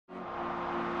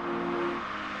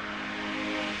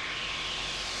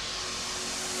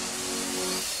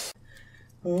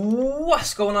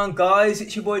What's going on, guys?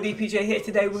 It's your boy DPJ here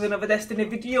today with another Destiny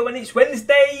video, and it's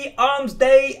Wednesday, Arms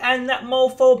Day, and that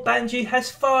mofo Banshee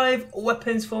has 5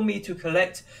 weapons for me to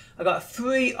collect. I got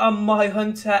 3 on my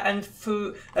Hunter and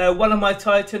 1 on my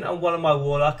Titan and 1 on my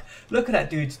Warlock. Look at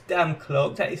that dude's damn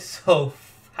cloak. That is so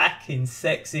fucking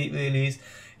sexy, it really is.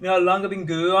 You know how long I've been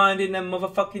grinding them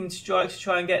motherfucking strikes to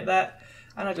try and get that?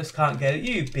 And I just can't get it.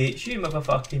 You bitch, you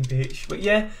motherfucking bitch. But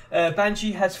yeah,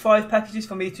 Banshee has 5 packages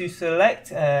for me to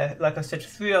select. Like I said,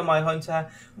 3 on my Hunter,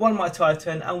 1 on my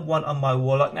Titan, and 1 on my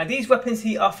Warlock. Now these weapons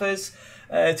he offers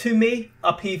to me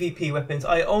are PvP weapons.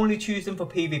 I only choose them for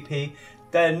PvP.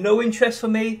 They're no interest for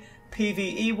me.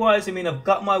 PvE wise, I mean, I've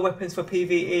got my weapons for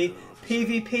PvE.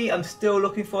 PvP, I'm still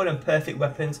looking for them perfect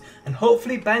weapons. And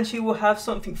hopefully Banshee will have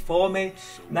something for me.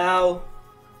 Now,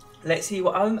 let's see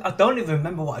what I don't even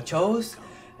remember what I chose.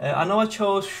 I know I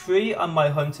chose 3 on my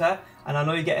Hunter, and I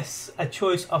know you get a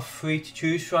choice of 3 to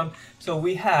choose from. So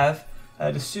we have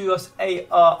the Suros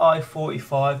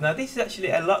ARI-45. Now this is actually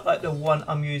a lot like the one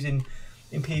I'm using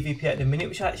in PvP at the minute,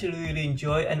 which I actually really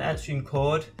enjoy, an answering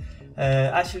chord.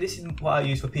 Actually, this is what I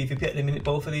use for PvP at the minute,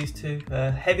 both of these two.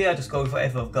 Heavy, I just go with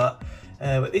whatever I've got.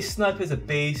 But this sniper is a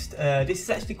beast. This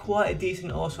is actually quite a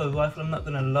decent also rifle, I'm not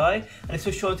going to lie. And this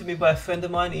was shown to me by a friend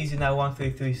of mine, he's in now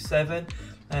 1337.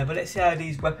 But let's see how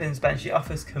these weapons Banshee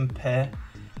offers compare.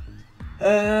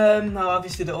 Now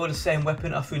obviously they're all the same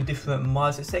weapon, offering different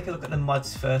mods. Let's take a look at the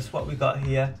mods first, what we got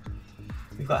here.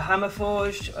 We've got hammer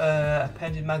forged,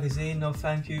 appended magazine, no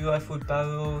thank you, rifled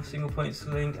barrel, single point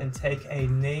sling, and take a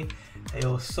knee. They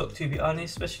all suck, to be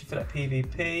honest, especially for that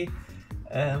PvP.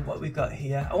 What we got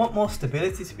here, I want more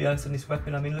stability, to be honest, on this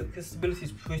weapon. I mean, look, the stability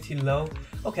is pretty low.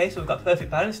 Okay, so we've got perfect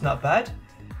balance, not bad.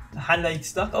 Hand laid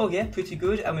stock, oh yeah, pretty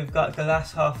good. And we've got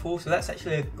glass half full, so that's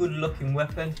actually a good looking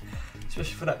weapon,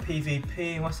 especially for that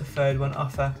PvP. What's the third one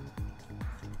offer?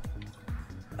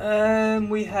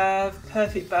 We have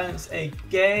perfect balance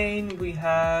again, we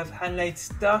have hand laid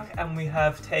stock, and we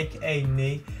have take a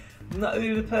knee. I'm not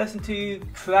really the person to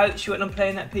crouch when I'm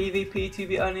playing that PvP, to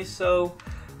be honest, so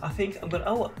I think I'm gonna,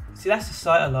 oh, see, that's the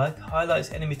sight I like,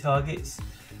 highlights enemy targets.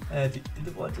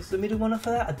 What does the middle one offer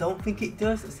that? I don't think it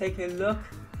does. Let's take a look.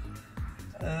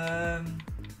 No,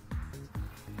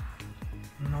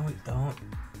 it don't.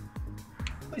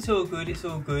 It's all good, it's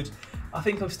all good. I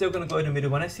think I'm still going to go in the middle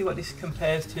one. Let's see what this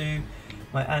compares to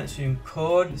my answering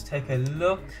chord. Let's take a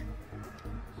look.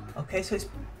 Okay, so it's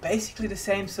basically the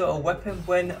same sort of weapon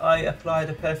when I apply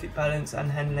the perfect balance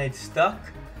and hand laid stock.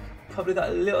 Probably got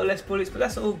a little less bullets, but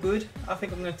that's all good. I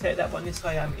think I'm going to take that one. Yes,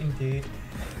 I am indeed.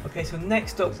 Okay, so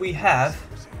next up we have,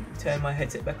 turn my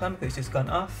headset back on because it's just gone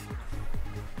off.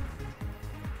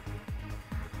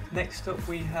 Next up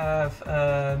we have,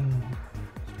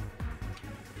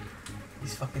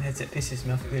 this fucking headset pisses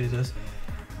me off, it really does.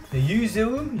 The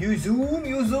U-Zoom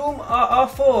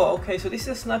RR4. Okay, so this is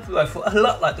a sniper rifle, a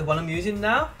lot like the one I'm using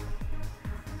now.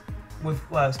 With,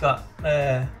 well, it's got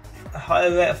a higher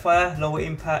rate of fire, lower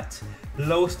impact,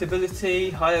 lower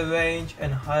stability, higher range,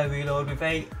 and higher reload with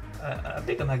a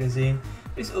bigger magazine.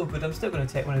 It's all good. I'm still going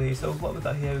to take one of these. So what we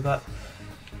got here, we got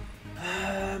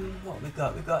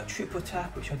we got triple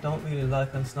tap, which I don't really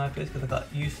like on snipers because I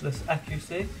got useless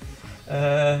accuracy.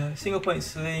 Single point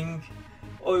sling,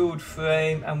 oiled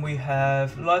frame, and we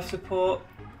have life support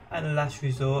and last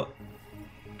resort.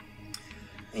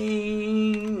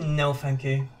 No thank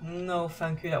you, no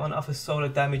thank you. That one offers solar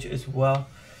damage as well.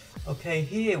 Okay,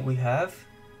 here we have,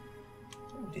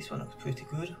 oh, this one looks pretty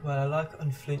good. Well, I like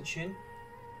unflinching.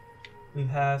 We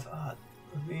have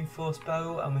reinforced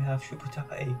barrel, and we have triple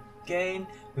tap again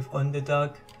with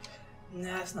underdog.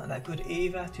 Nah, it's not that good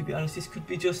either, to be honest. This could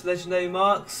be just legendary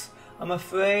marks, I'm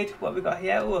afraid. What we got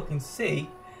here, oh, I can see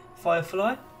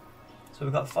Firefly. So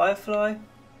we've got Firefly.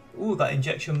 Oh, we've got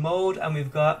injection mold, and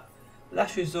we've got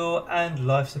last resort and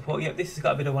life support. Yep, this has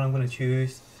got to be the one I'm going to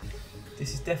choose.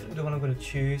 This is definitely the one I'm going to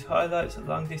choose. Highlights at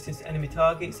long distance enemy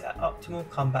targets at optimal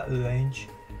combat range.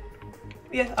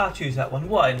 Yeah, I'll choose that one.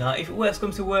 Why not? If worst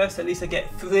comes to worst, at least I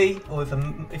get 3. Or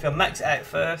if I max it out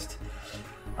first,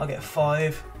 I'll get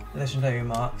 5 legendary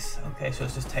marks. Okay, so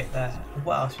let's just take that.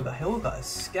 What else we got here? We've got a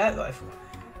scout rifle.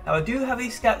 Now I do have a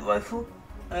scout rifle,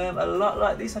 a lot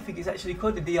like this. I think it's actually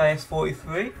called the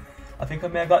DIS-43. I think I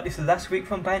may have got this last week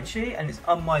from Banshee, and it's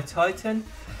on my Titan.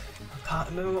 I can't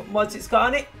remember what mods it's got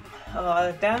on it.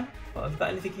 Damn. But I've got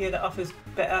anything here that offers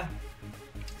better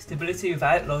stability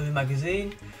without loading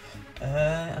magazine.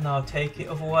 And I'll take it,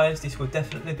 otherwise this will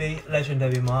definitely be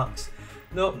legendary marks.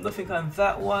 Nope, nothing on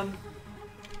that one.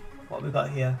 What we got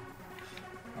here?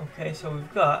 Okay, so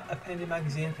we've got appended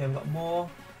magazine. Okay, we've got more.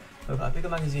 We've got a bigger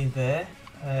magazine there.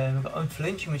 We've got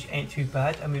unflinching, which ain't too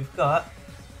bad, and we've got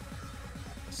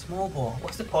Small ball.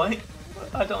 What's the point?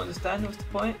 I don't understand. What's the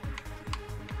point?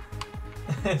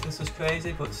 This was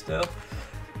crazy, but still.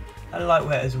 And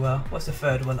lightweight as well. What's the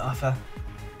third one offer?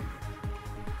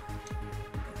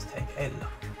 Let's take a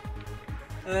look.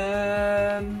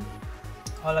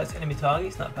 Highlights enemy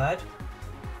targets, not bad.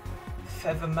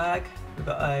 Feather mag. We've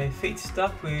got a feat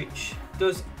stock which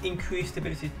does increase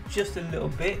stability just a little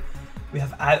bit. We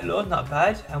have outlaw, not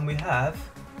bad, and we have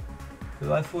the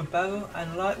rifled barrel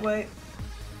and lightweight.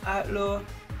 Outlaw,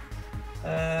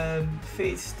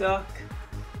 feat stock,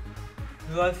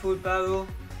 rifled barrel,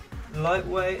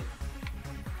 lightweight,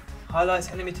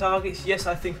 highlights enemy targets. Yes,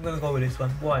 I think I'm going to go with this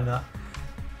one. Why not?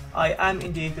 I am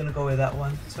indeed going to go with that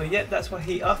one. So yeah, that's what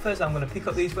he offers. I'm going to pick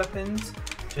up these weapons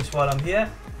just while I'm here.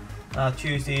 I'll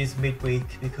choose these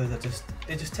midweek because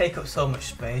they just take up so much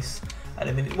space at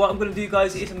the minute. What I'm going to do,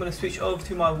 guys, is I'm going to switch over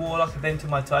to my warlock and then to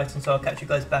my titan. So I'll catch you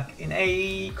guys back in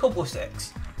a couple of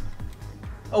secs.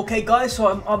 Okay guys, so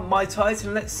I'm on my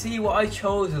titan. Let's see what I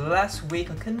chose last week.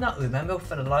 I cannot remember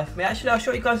for the life of me. Actually, I'll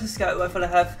show you guys the scout rifle I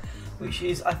have, which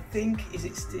is, I think, is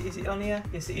it on here?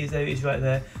 Yes, it is. There it is, right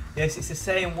there. Yes, it's the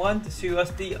same one, the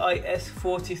Suros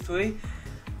DIS-43.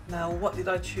 Now, what did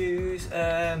I choose?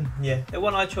 Yeah, the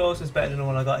one I chose was better than the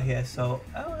one I got here. So,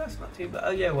 oh, that's not too bad.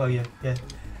 Oh yeah, well, yeah.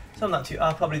 So I'm not too.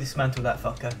 I'll probably dismantle that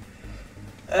fucker.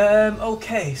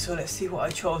 Okay, so let's see what I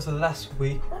chose last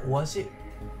week. What was it?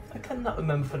 I cannot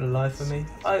remember for the life of me.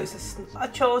 I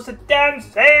chose the damn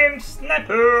same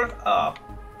sniper. Oh,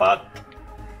 fuck.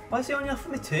 Why is it only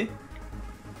offering me 2?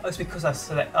 Oh, it's because I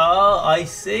select. Oh, I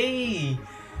see.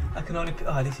 I can only.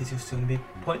 Oh, this is just going to be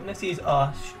pointless. This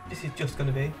is just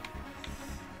going to be.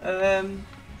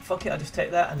 Fuck it. I'll just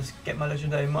take that and just get my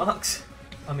legendary marks.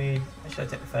 I mean, actually, I'll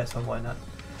take the first one. Why not?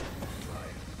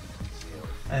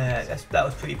 That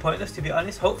was pretty pointless, to be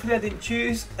honest. Hopefully I didn't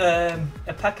choose a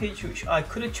package which I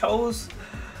could have chose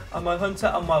on my hunter,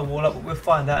 on my warlock, but we'll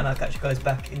find out and I'll catch you guys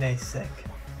back in a sec.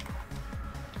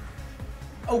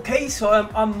 Okay, so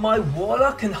I'm on my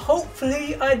warlock and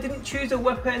hopefully I didn't choose a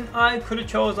weapon I could have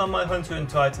chose on my hunter and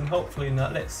titan. Hopefully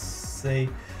not. Let's see.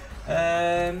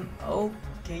 Okay.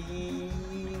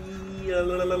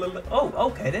 Oh,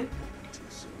 okay then.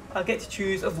 I get to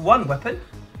choose of one weapon,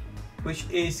 which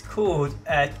is called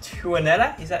a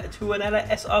Tuanella. Is that a Tuanella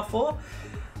SR4?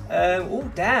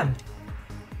 Oh, damn.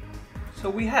 So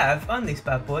we have on this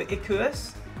bad boy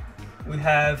Icarus, we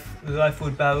have the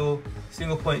rifled barrel,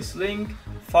 single point sling,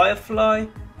 firefly,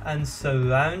 and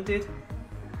surrounded.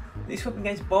 This weapon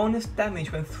gains bonus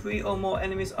damage when 3 or more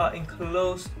enemies are in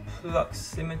close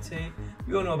proximity.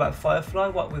 We all know about firefly.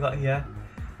 What we got here?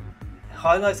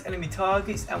 Highlights enemy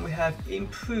targets, and we have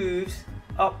improved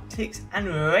optics and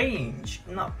range.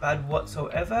 Not bad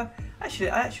whatsoever.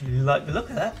 Actually, I actually like the look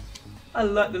of that. I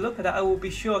like the look of that. I will be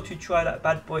sure to try that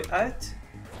bad boy out.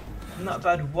 Not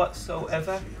bad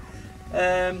whatsoever.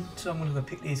 So I'm going to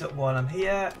pick these up while I'm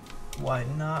here. Why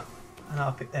not? And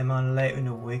I'll pick them on later in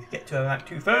the week. Get to rank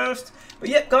 2 first. But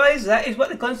yeah, guys, that is what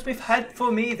the Gunsmith had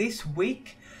for me this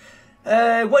week.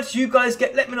 What did you guys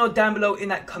get? Let me know down below in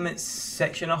that comments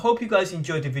section. I hope you guys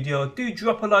enjoyed the video. Do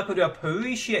drop a like. I do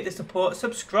appreciate the support.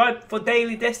 Subscribe for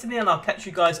daily Destiny, and I'll catch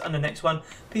you guys on the next one.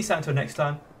 Peace out until next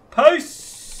time.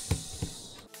 Peace.